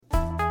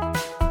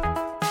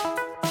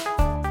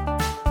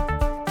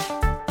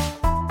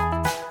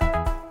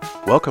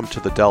Welcome to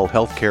the Dell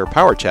Healthcare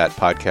Power Chat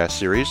podcast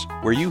series,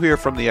 where you hear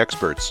from the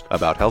experts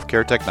about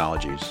healthcare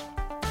technologies.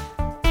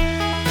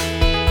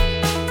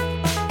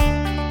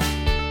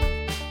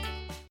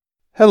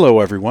 Hello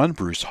everyone,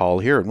 Bruce Hall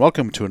here, and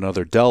welcome to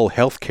another Dell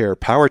Healthcare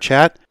Power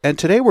Chat. And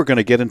today we're going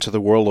to get into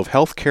the world of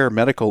healthcare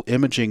medical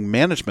imaging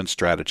management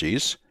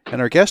strategies.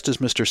 And our guest is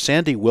Mr.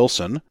 Sandy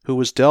Wilson,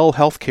 who is Dell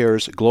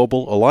Healthcare's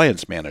Global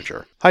Alliance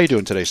Manager. How are you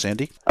doing today,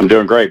 Sandy? I'm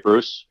doing great,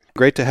 Bruce.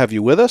 Great to have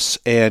you with us,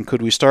 and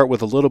could we start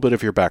with a little bit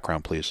of your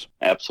background, please?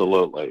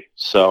 Absolutely.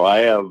 So I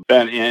have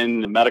been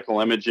in medical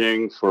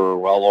imaging for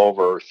well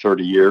over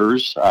 30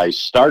 years. I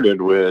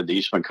started with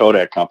Eastman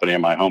Kodak Company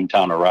in my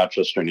hometown of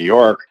Rochester, New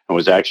York, and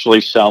was actually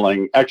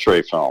selling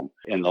X-ray film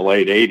in the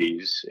late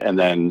 80s and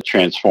then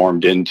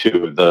transformed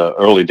into the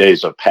early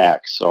days of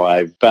PACS. So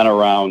I've been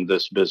around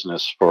this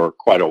business for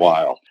quite a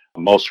while.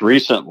 Most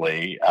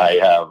recently, I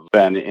have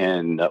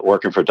been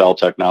working for Dell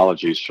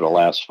Technologies for the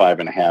last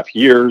 5.5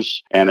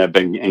 years and have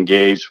been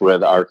engaged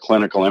with our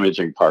clinical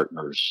imaging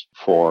partners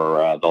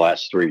for the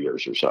last 3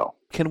 years or so.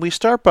 Can we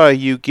start by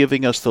you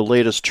giving us the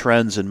latest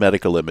trends in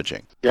medical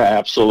imaging? Yeah,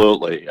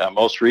 absolutely.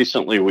 Most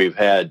recently, we've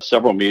had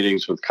several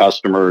meetings with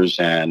customers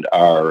and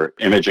our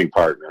imaging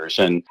partners.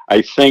 And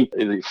I think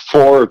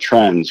 4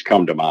 trends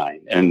come to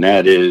mind, and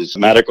that is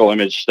medical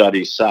image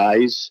study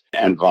size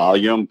and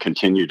volume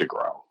continue to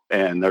grow.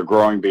 And they're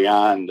growing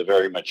beyond the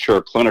very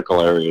mature clinical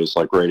areas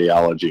like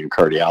radiology and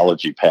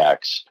cardiology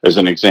PACS. As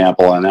an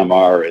example, an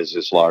MR is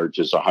as large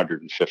as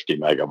 150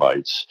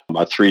 megabytes.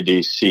 A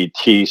 3D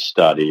CT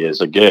study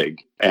is a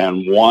gig.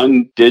 And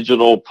one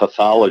digital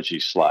pathology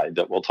slide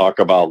that we'll talk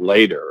about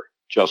later,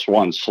 just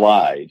one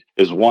slide,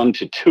 is 1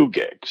 to 2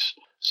 gigs.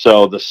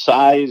 So the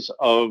size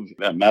of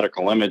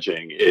medical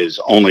imaging is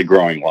only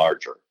growing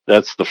larger.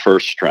 That's the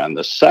first trend.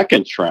 The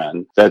second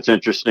trend that's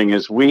interesting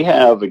is we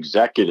have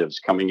executives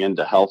coming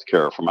into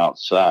healthcare from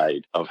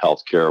outside of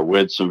healthcare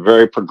with some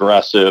very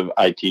progressive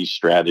IT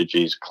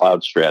strategies,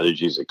 cloud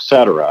strategies, et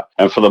cetera.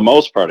 And for the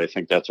most part, I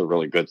think that's a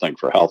really good thing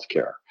for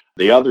healthcare.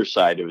 The other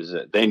side is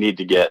that they need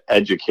to get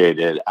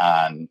educated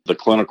on the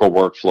clinical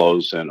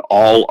workflows and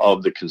all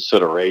of the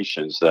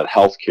considerations that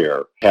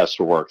healthcare has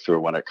to work through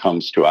when it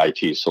comes to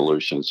IT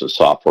solutions and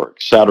software,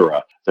 et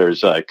cetera.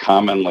 There's a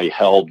commonly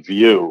held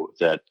view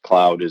that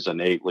cloud is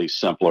innately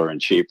simpler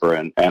and cheaper,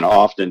 and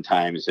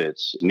oftentimes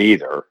it's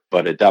neither,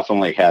 but it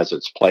definitely has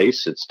its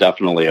place. It's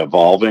definitely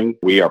evolving.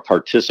 We are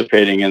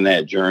participating in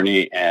that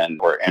journey, and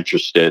we're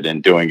interested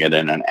in doing it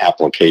in an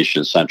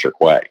application-centric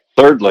way.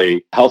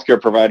 Thirdly,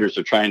 healthcare providers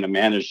are trying to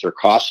manage their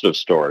cost of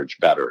storage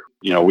better.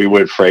 We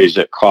would phrase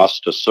it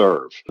cost to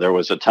serve. There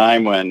was a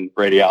time when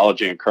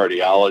radiology and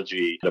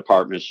cardiology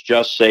departments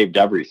just saved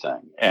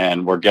everything,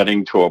 and we're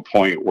getting to a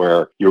point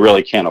where you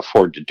really can't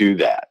afford to do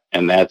that.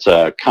 And that's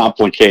a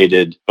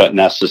complicated but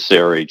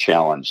necessary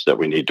challenge that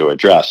we need to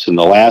address. And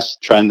the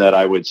last trend that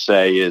I would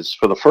say is,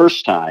 for the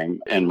first time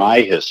in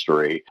my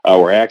history,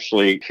 we're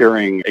actually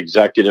hearing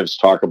executives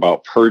talk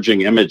about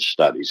purging image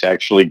studies,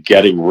 actually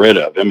getting rid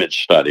of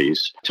image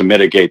studies to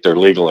mitigate their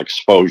legal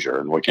exposure.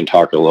 And we can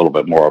talk a little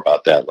bit more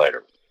about that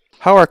later.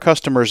 How are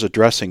customers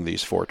addressing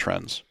these 4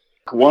 trends?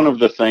 One of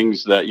the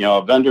things that,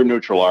 a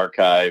vendor-neutral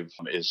archive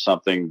is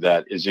something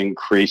that is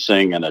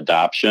increasing in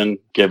adoption,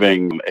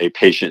 giving a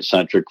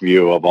patient-centric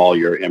view of all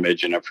your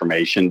image and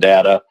information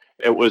data.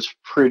 It was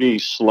pretty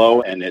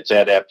slow in its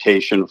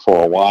adaptation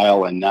for a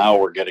while, and now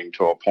we're getting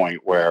to a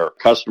point where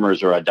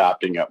customers are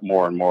adopting it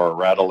more and more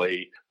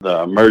readily.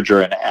 The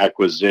merger and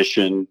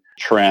acquisition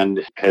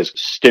trend has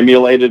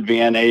stimulated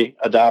VNA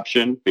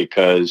adoption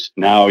because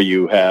now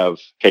you have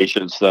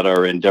patients that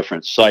are in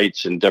different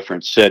sites in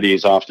different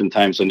cities,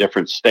 oftentimes in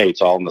different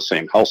states, all in the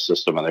same health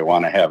system, and they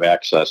want to have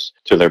access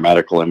to their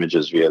medical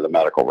images via the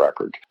medical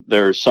record.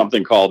 There's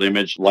something called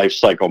image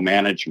lifecycle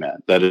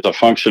management that is a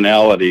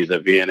functionality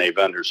that VNA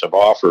vendors have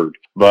offered,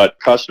 but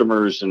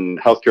customers and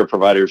healthcare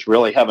providers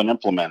really haven't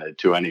implemented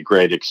to any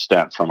great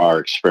extent from our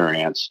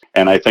experience.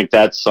 And I think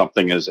that's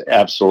something is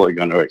absolutely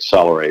going to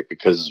accelerate,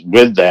 because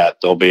with that,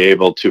 they'll be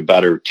able to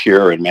better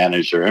tier and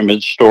manage their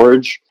image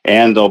storage,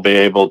 and they'll be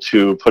able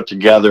to put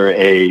together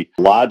a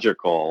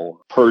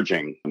logical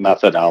purging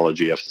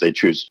methodology if they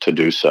choose to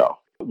do so.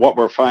 What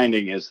we're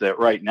finding is that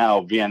right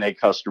now, VNA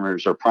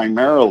customers are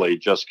primarily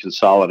just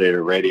consolidated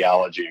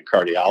radiology and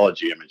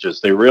cardiology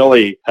images. They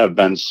really have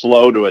been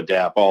slow to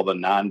adapt all the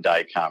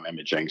non-DICOM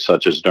imaging,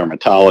 such as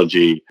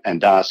dermatology,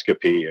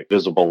 endoscopy,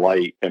 visible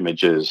light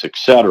images,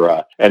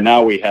 etc. And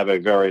now we have a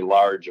very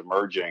large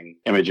emerging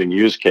imaging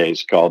use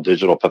case called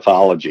digital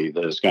pathology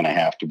that is going to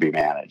have to be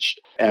managed.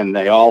 And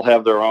they all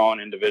have their own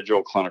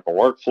individual clinical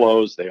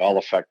workflows. They all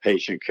affect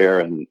patient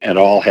care, and it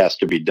all has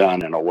to be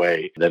done in a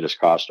way that is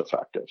cost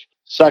effective.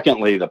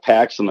 Secondly, the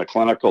PACS and the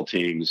clinical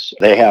teams,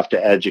 they have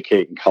to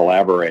educate and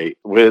collaborate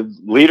with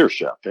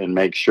leadership and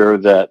make sure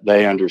that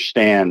they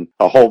understand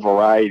a whole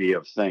variety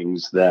of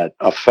things that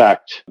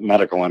affect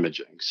medical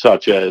imaging,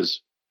 such as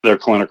their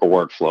clinical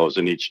workflows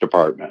in each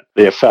department.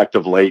 The effect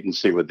of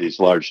latency with these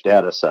large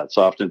data sets.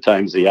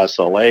 Oftentimes the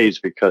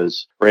SLAs,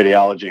 because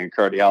radiology and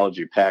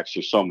cardiology PACS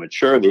are so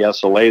mature, the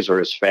SLAs are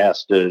as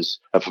fast as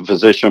if a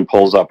physician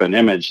pulls up an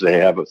image, they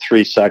have a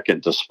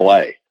 3-second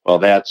display. Well,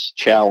 that's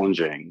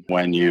challenging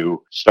when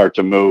you start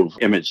to move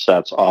image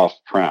sets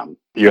off-prem.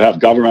 You have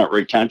government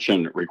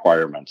retention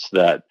requirements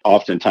that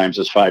oftentimes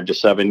is 5 to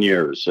 7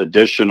 years,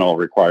 additional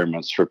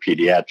requirements for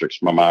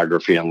pediatrics,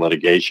 mammography, and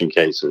litigation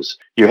cases.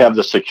 You have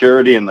the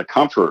security and the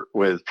comfort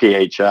with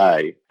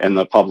PHI in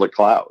the public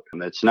cloud.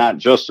 And it's not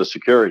just a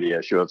security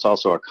issue, it's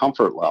also a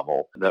comfort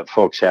level that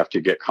folks have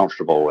to get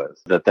comfortable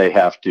with, that they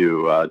have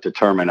to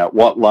determine at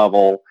what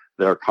level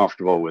they're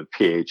comfortable with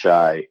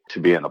PHI to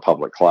be in the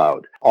public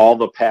cloud. All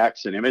the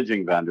PACS and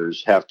imaging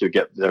vendors have to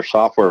get their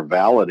software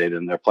validated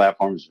and their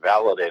platforms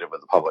validated with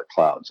the public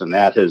clouds. And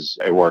that is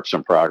a work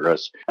in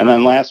progress. And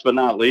then last but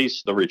not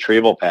least, the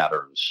retrieval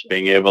patterns,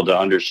 being able to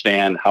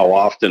understand how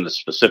often a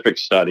specific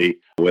study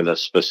with a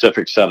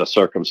specific set of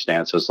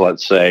circumstances,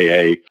 let's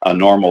say a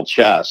normal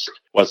chest,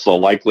 what's the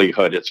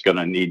likelihood it's going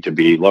to need to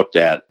be looked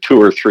at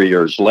 2 or 3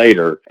 years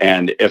later?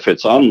 And if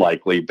it's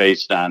unlikely,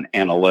 based on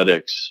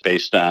analytics,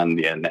 based on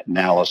the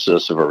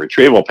analysis of a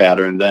retrieval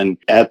pattern, then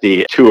at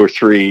the 2 or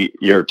 3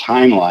 year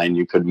timeline,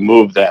 you could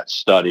move that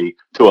study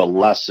to a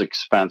less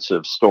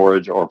expensive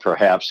storage or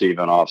perhaps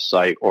even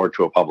off-site or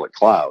to a public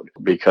cloud,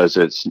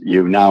 because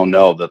you now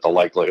know that the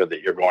likelihood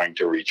that you're going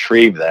to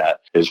retrieve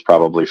that is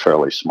probably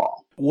fairly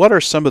small. What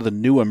are some of the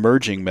new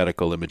emerging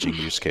medical imaging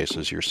use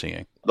cases you're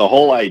seeing? The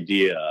whole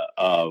idea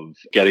of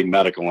getting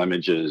medical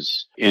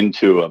images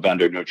into a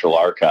vendor-neutral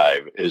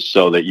archive is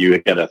so that you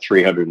get a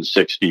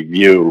 360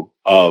 view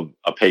of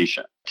a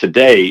patient.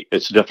 Today,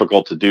 it's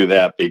difficult to do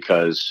that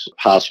because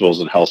hospitals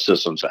and health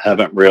systems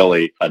haven't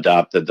really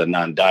adopted the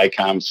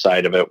non-DICOM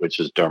side of it, which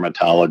is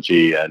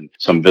dermatology and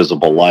some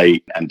visible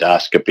light,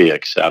 endoscopy,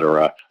 et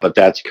cetera. But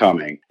that's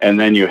coming. And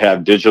then you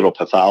have digital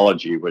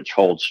pathology, which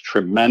holds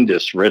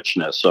tremendous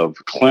richness of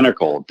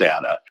clinical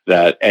data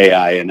that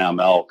AI and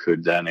ML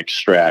could then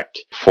extract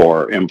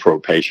for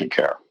improved patient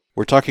care.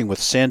 We're talking with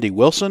Sandy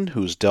Wilson,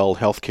 who's Dell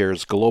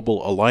Healthcare's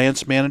Global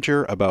Alliance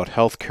Manager, about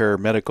healthcare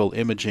medical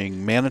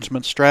imaging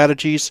management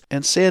strategies.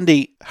 And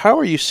Sandy, how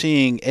are you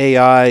seeing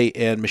AI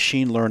and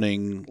machine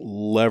learning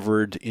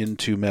levered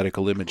into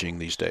medical imaging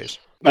these days?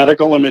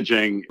 Medical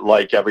imaging,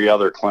 like every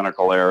other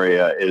clinical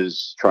area,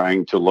 is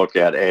trying to look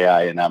at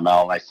AI and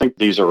ML. And I think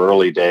these are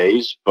early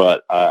days,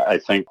 but I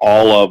think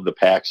all of the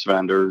PACS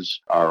vendors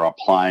are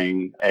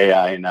applying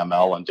AI and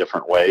ML in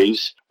different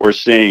ways. We're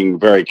seeing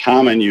very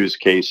common use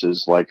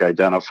cases like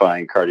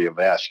identifying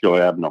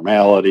cardiovascular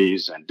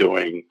abnormalities and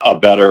doing a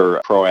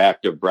better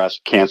proactive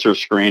breast cancer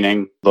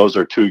screening. Those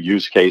are 2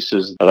 use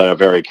cases that are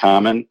very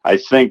common. I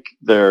think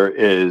there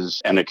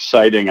is an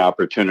exciting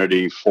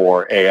opportunity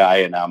for AI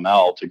and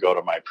ML to go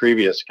to my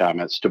previous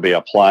comments to be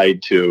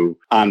applied to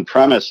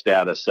on-premise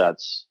data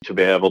sets to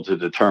be able to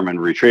determine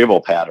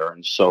retrieval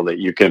patterns so that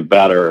you can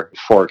better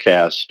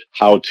forecast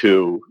how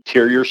to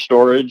tier your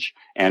storage.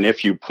 And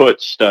if you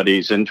put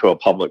studies into a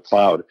public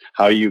cloud,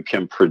 how you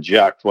can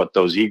project what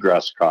those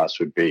egress costs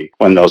would be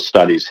when those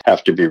studies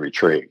have to be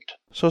retrieved.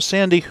 So,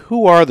 Sandy,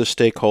 who are the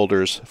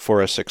stakeholders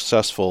for a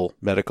successful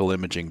medical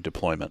imaging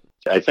deployment?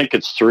 I think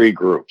it's 3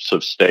 groups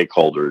of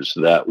stakeholders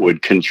that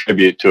would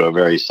contribute to a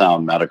very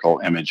sound medical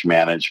image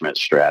management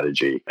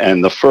strategy.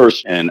 And the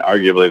first, and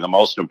arguably the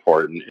most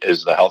important,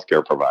 is the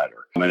healthcare provider.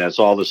 I mean, it's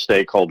all the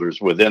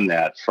stakeholders within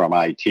that, from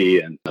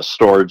IT and the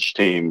storage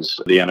teams,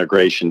 the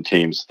integration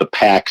teams. The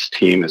PACS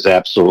team is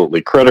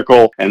absolutely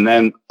critical. And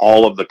then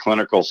all of the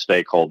clinical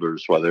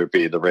stakeholders, whether it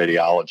be the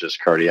radiologists,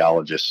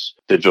 cardiologists,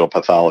 digital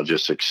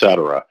pathologists, et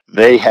cetera,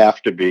 they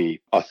have to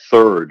be a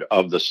third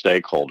of the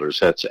stakeholders.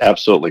 That's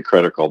absolutely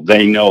critical.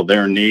 They know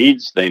their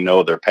needs, they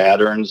know their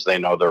patterns, they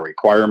know their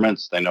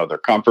requirements, they know their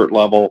comfort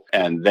level,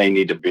 and they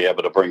need to be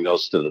able to bring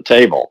those to the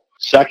table.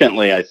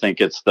 Secondly, I think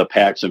it's the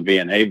PACS and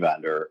VNA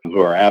vendor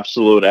who are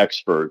absolute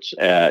experts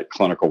at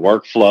clinical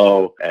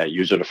workflow, at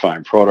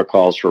user-defined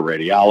protocols for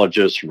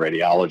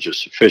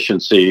radiologist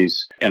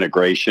efficiencies,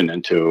 integration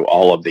into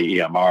all of the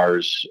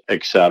EMRs,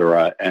 et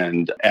cetera,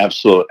 and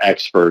absolute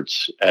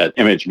experts at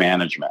image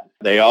management.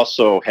 They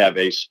also have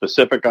a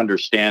specific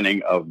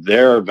understanding of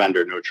their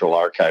vendor-neutral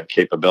archive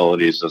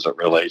capabilities as it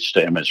relates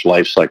to image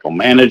lifecycle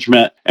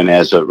management and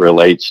as it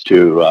relates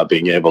to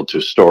being able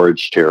to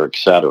storage tier, et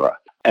cetera.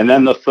 And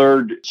then the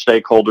third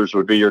stakeholders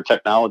would be your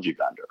technology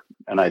vendor.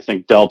 And I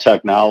think Dell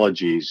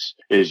Technologies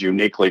is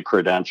uniquely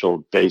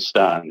credentialed based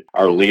on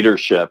our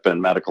leadership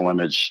in medical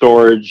image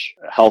storage,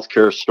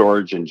 healthcare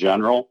storage in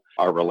general,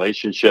 our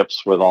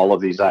relationships with all of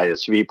these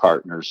ISV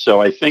partners. So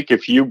I think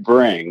if you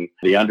bring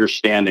the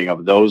understanding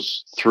of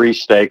those 3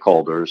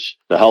 stakeholders,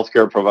 the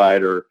healthcare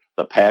provider,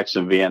 the PACS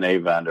and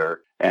VNA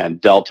vendor,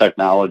 and Dell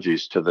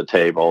Technologies to the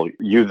table,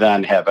 you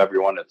then have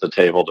everyone at the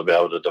table to be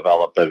able to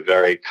develop a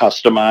very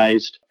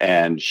customized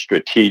and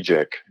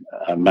strategic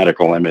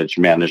medical image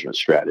management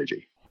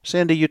strategy.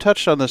 Sandy, you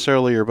touched on this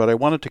earlier, but I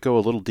wanted to go a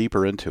little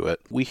deeper into it.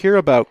 We hear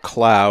about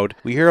cloud,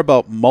 we hear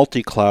about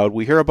multi-cloud,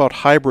 we hear about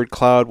hybrid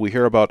cloud, we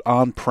hear about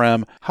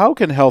on-prem. How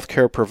can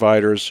healthcare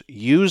providers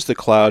use the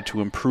cloud to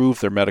improve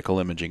their medical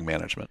imaging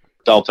management?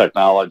 Dell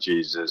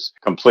Technologies is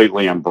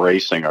completely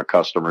embracing our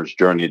customers'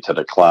 journey to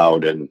the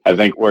cloud. And I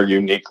think we're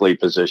uniquely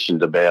positioned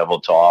to be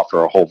able to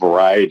offer a whole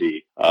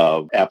variety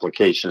of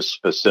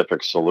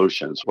application-specific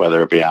solutions,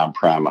 whether it be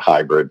on-prem,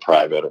 hybrid,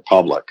 private, or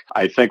public.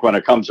 I think when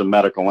it comes to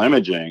medical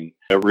imaging,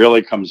 it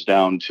really comes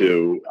down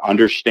to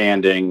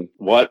understanding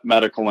what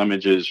medical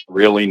images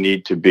really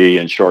need to be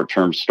in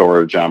short-term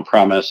storage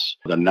on-premise,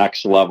 the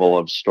next level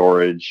of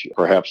storage,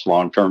 perhaps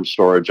long-term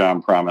storage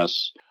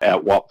on-premise,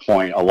 at what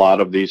point a lot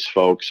of these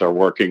folks are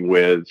working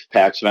with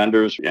PACS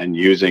vendors and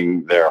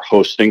using their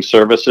hosting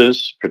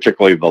services,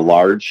 particularly the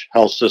large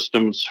health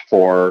systems,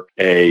 for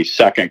a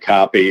second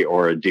copy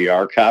or a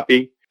DR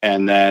copy.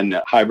 And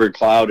then hybrid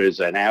cloud is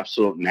an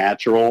absolute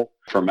natural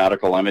for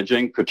medical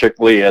imaging,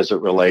 particularly as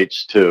it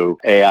relates to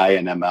AI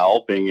and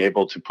ML, being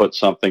able to put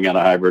something in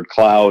a hybrid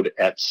cloud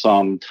at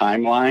some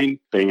timeline,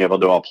 being able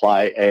to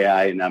apply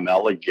AI and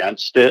ML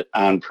against it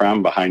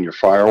on-prem behind your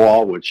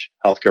firewall, which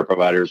healthcare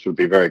providers would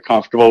be very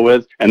comfortable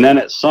with. And then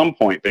at some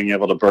point, being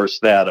able to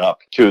burst that up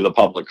to the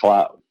public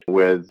cloud.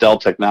 With Dell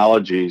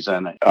Technologies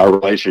and our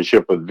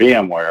relationship with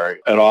VMware,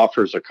 it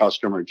offers a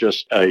customer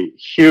just a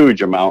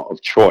huge amount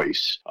of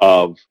choice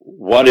of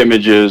what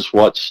images,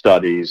 what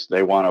studies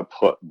they want to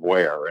put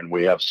where. And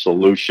we have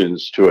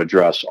solutions to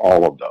address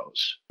all of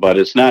those. But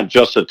it's not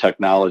just a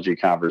technology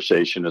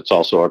conversation, it's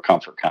also a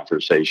comfort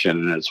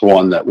conversation. And it's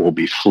one that will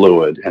be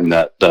fluid, and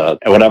that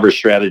whatever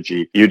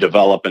strategy you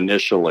develop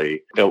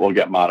initially, it will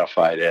get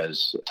modified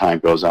as time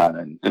goes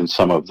on and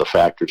some of the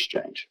factors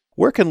change.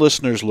 Where can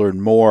listeners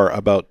learn more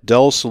about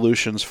Dell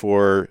solutions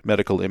for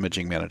medical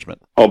imaging management?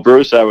 Well,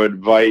 Bruce, I would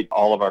invite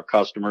all of our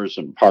customers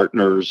and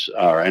partners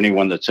or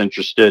anyone that's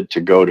interested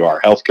to go to our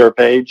healthcare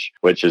page,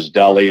 which is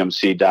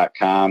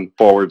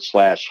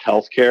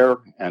dellemc.com/healthcare.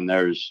 And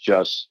there's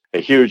just a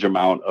huge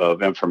amount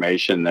of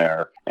information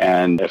there.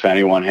 And if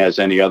anyone has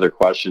any other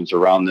questions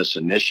around this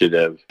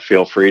initiative,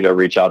 feel free to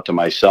reach out to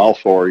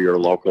myself or your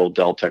local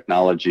Dell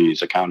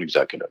Technologies account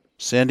executive.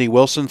 Sandy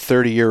Wilson,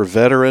 30-year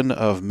veteran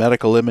of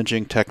medical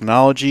imaging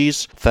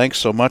technologies. Thanks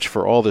so much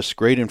for all this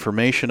great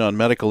information on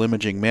medical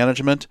imaging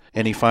management.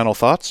 Any final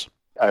thoughts?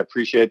 I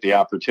appreciate the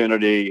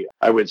opportunity.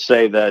 I would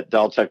say that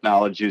Dell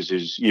Technologies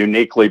is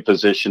uniquely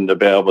positioned to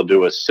be able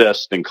to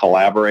assist and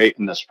collaborate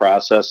in this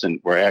process,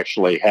 and we're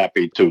actually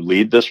happy to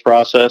lead this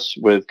process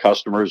with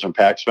customers and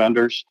PACS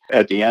vendors.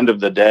 At the end of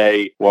the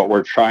day, what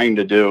we're trying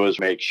to do is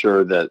make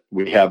sure that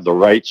we have the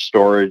right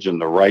storage in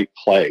the right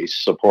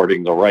place,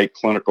 supporting the right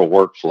clinical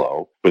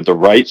workflow with the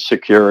right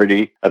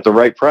security at the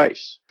right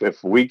price.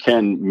 If we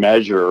can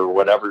measure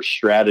whatever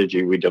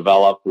strategy we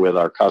develop with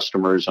our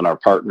customers and our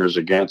partners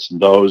against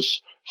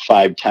those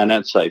 5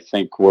 tenets, I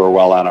think we're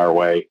well on our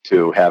way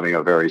to having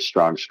a very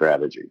strong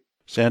strategy.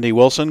 Sandy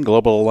Wilson,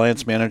 Global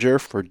Alliance Manager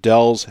for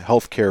Dell's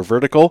Healthcare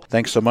Vertical.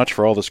 Thanks so much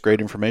for all this great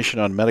information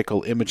on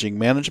medical imaging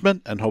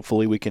management, and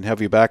hopefully we can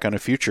have you back on a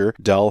future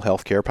Dell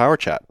Healthcare Power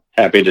Chat.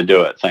 Happy to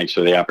do it. Thanks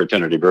for the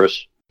opportunity,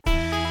 Bruce.